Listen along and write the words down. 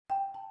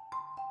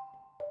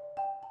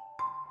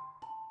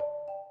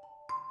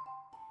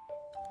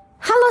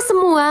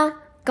semua,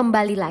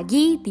 kembali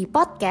lagi di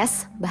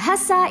podcast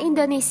Bahasa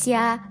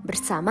Indonesia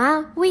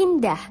bersama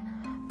Windah.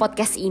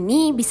 Podcast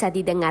ini bisa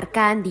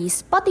didengarkan di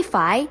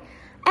Spotify,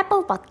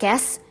 Apple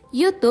Podcast,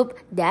 YouTube,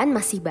 dan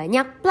masih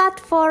banyak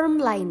platform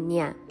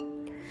lainnya.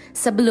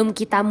 Sebelum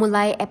kita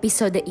mulai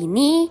episode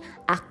ini,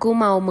 aku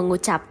mau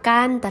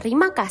mengucapkan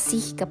terima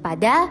kasih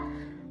kepada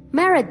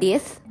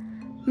Meredith,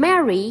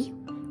 Mary,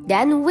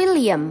 dan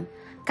William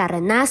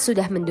karena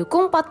sudah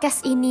mendukung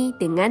podcast ini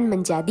dengan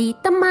menjadi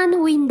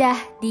teman Windah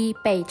di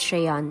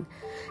Patreon.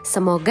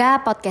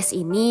 Semoga podcast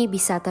ini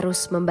bisa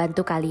terus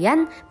membantu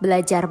kalian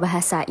belajar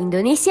bahasa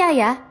Indonesia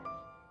ya.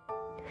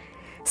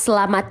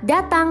 Selamat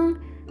datang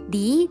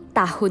di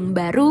tahun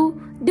baru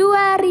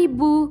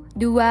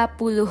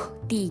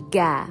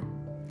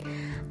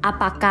 2023.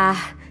 Apakah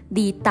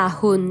di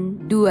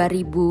tahun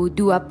 2022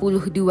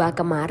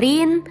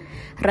 kemarin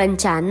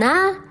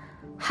rencana,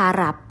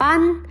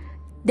 harapan,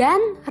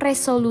 dan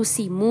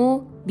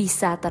resolusimu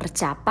bisa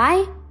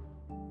tercapai?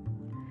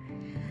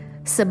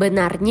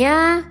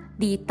 Sebenarnya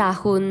di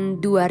tahun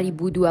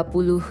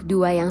 2022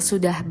 yang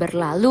sudah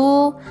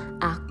berlalu,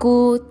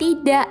 aku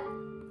tidak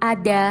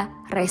ada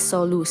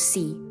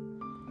resolusi.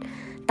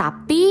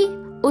 Tapi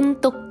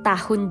untuk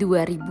tahun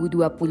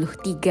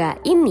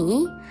 2023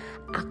 ini,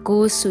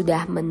 aku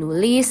sudah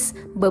menulis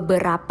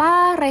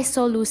beberapa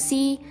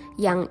resolusi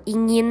yang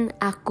ingin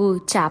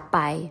aku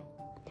capai.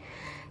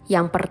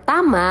 Yang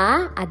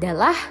pertama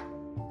adalah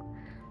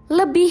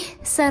lebih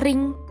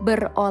sering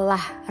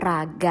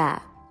berolahraga.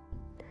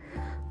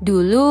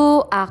 Dulu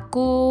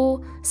aku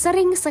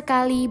sering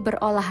sekali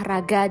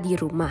berolahraga di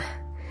rumah,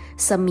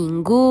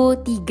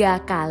 seminggu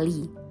 3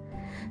 kali.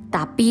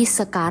 Tapi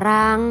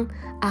sekarang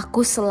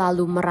aku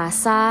selalu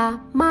merasa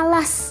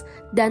malas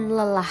dan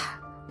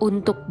lelah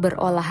untuk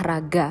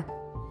berolahraga.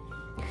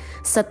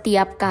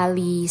 Setiap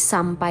kali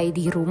sampai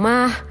di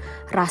rumah,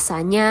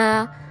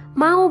 rasanya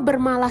mau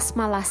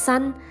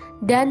bermalas-malasan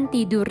dan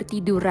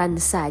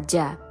tidur-tiduran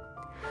saja.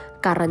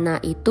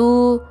 Karena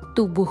itu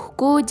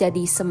tubuhku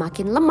jadi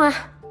semakin lemah.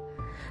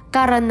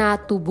 Karena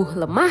tubuh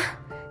lemah,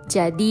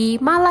 jadi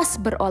malas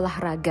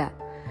berolahraga.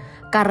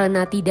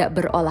 Karena tidak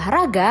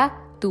berolahraga,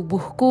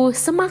 tubuhku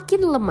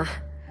semakin lemah.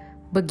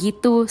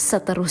 Begitu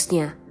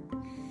seterusnya.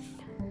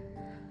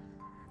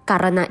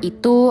 Karena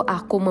itu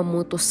aku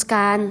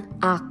memutuskan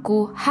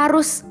aku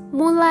harus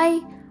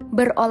mulai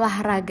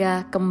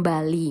berolahraga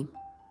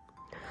kembali.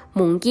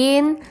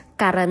 Mungkin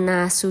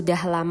karena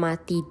sudah lama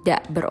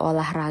tidak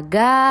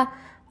berolahraga,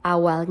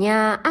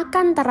 awalnya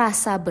akan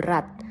terasa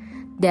berat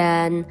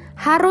dan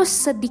harus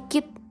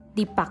sedikit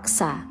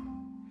dipaksa.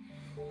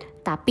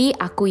 Tapi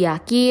aku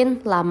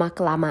yakin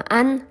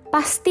lama-kelamaan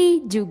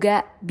pasti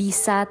juga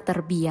bisa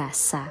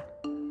terbiasa.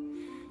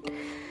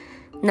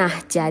 Nah,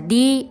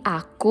 jadi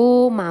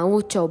aku mau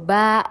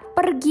coba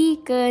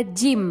pergi ke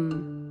gym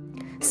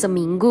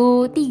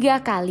seminggu 3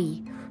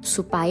 kali.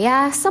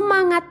 Supaya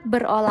semangat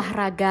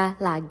berolahraga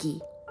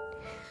lagi.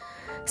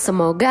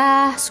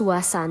 Semoga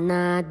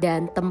suasana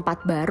dan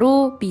tempat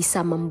baru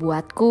bisa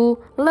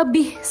membuatku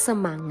lebih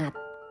semangat.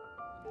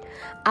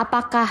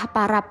 Apakah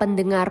para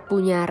pendengar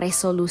punya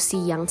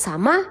resolusi yang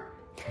sama?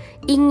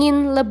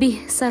 Ingin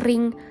lebih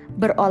sering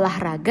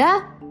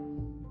berolahraga?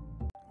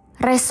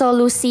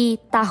 Resolusi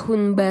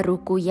tahun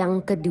baruku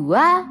yang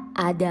kedua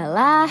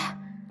adalah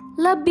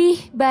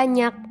lebih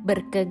banyak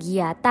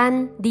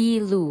berkegiatan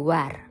di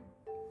luar.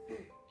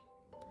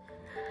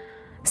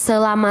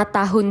 Selama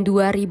tahun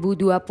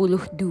 2022,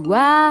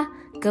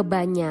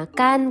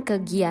 kebanyakan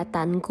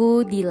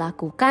kegiatanku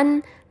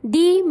dilakukan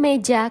di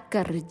meja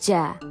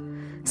kerja,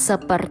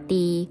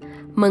 seperti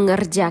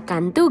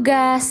mengerjakan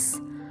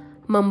tugas,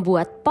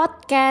 membuat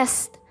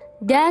podcast,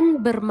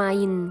 dan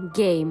bermain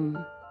game.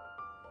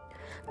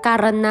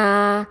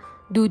 Karena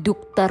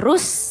duduk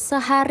terus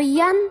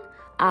seharian,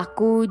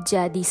 aku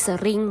jadi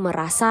sering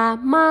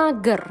merasa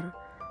mager,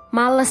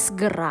 males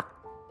gerak.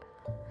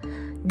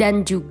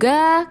 Dan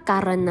juga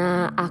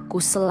karena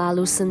aku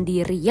selalu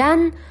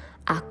sendirian,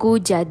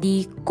 aku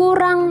jadi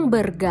kurang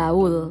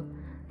bergaul,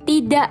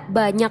 tidak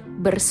banyak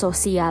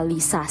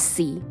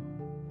bersosialisasi.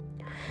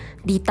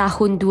 Di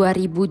tahun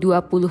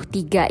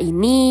 2023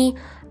 ini,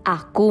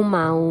 aku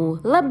mau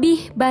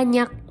lebih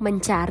banyak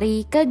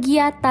mencari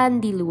kegiatan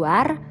di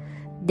luar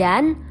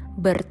dan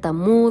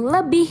bertemu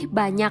lebih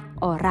banyak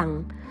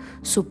orang,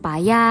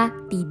 supaya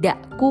tidak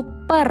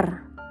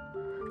kuper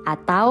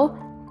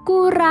atau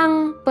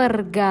kurang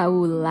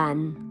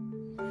pergaulan.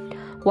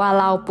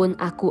 Walaupun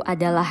aku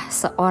adalah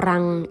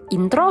seorang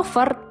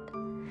introvert,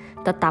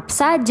 tetap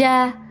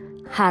saja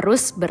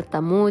harus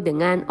bertemu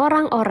dengan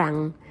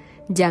orang-orang.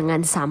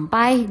 Jangan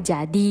sampai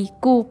jadi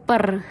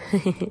kuper.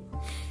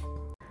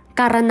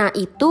 Karena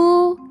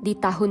itu, di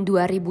tahun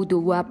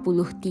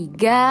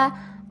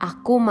 2023,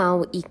 aku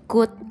mau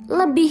ikut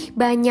lebih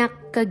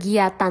banyak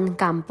kegiatan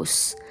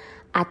kampus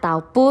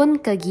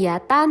ataupun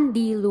kegiatan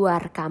di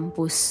luar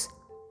kampus.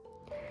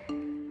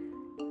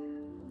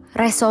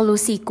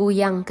 Resolusiku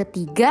yang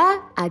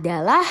ketiga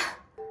adalah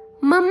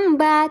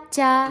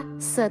membaca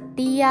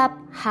setiap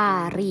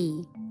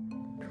hari.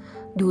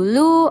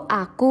 Dulu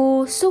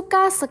aku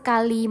suka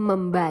sekali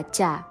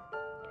membaca.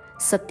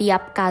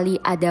 Setiap kali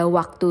ada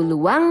waktu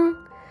luang,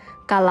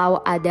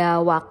 kalau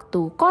ada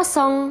waktu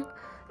kosong,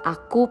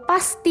 aku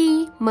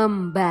pasti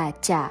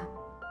membaca.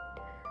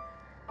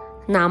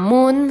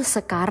 Namun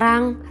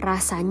sekarang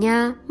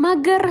rasanya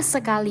mager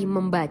sekali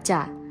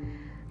membaca,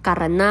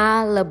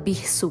 karena lebih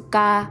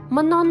suka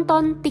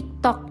menonton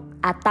TikTok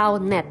atau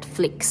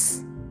Netflix.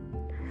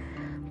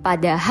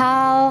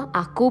 Padahal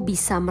aku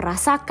bisa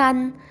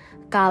merasakan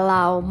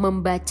kalau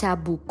membaca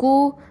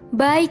buku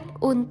baik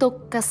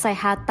untuk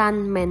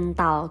kesehatan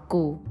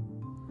mentalku.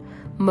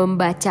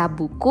 Membaca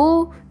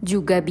buku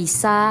juga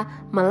bisa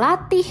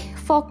melatih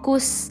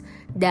fokus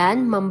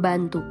dan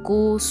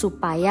membantuku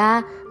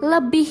supaya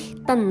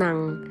lebih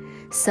tenang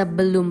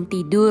sebelum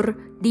tidur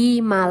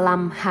di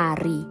malam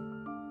hari.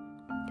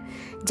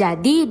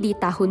 Jadi di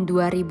tahun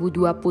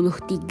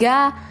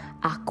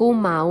 2023 aku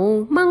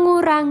mau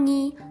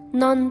mengurangi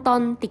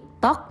nonton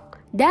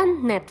TikTok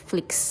dan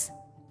Netflix.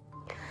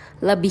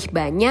 Lebih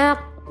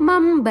banyak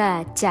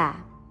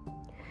membaca.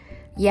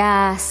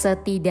 Ya,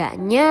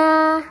 setidaknya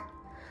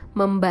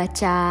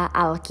membaca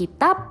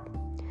Alkitab,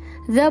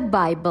 The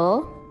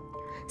Bible,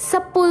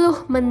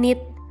 10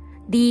 menit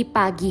di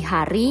pagi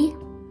hari,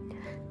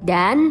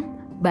 dan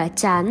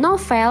baca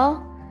novel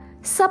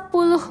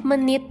 10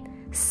 menit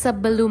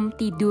sebelum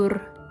tidur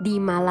di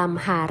malam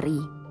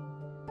hari.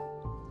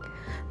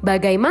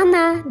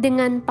 Bagaimana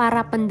dengan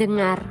para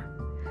pendengar?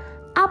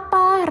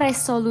 Apa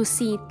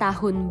resolusi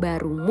tahun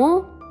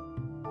barumu?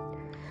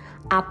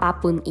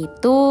 Apapun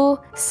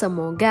itu,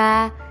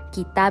 semoga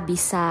kita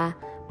bisa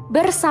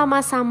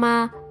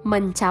bersama-sama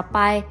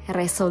mencapai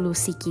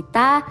resolusi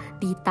kita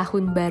di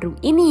tahun baru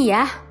ini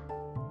ya.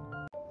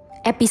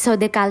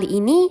 Episode kali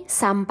ini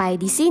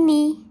sampai di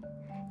sini.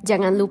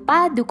 Jangan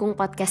lupa dukung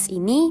podcast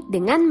ini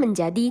dengan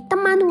menjadi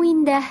teman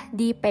Windah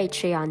di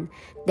Patreon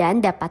dan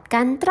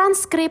dapatkan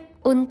transkrip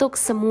untuk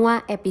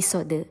semua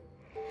episode.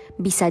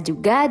 Bisa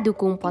juga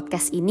dukung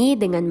podcast ini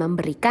dengan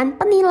memberikan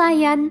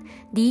penilaian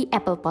di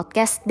Apple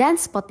Podcast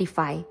dan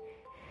Spotify.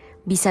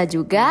 Bisa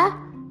juga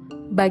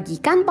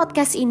bagikan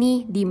podcast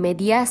ini di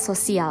media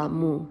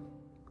sosialmu.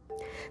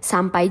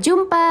 Sampai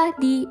jumpa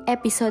di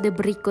episode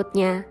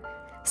berikutnya.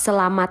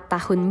 Selamat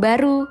Tahun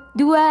Baru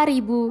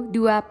 2023.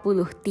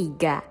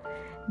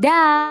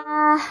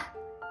 Dah.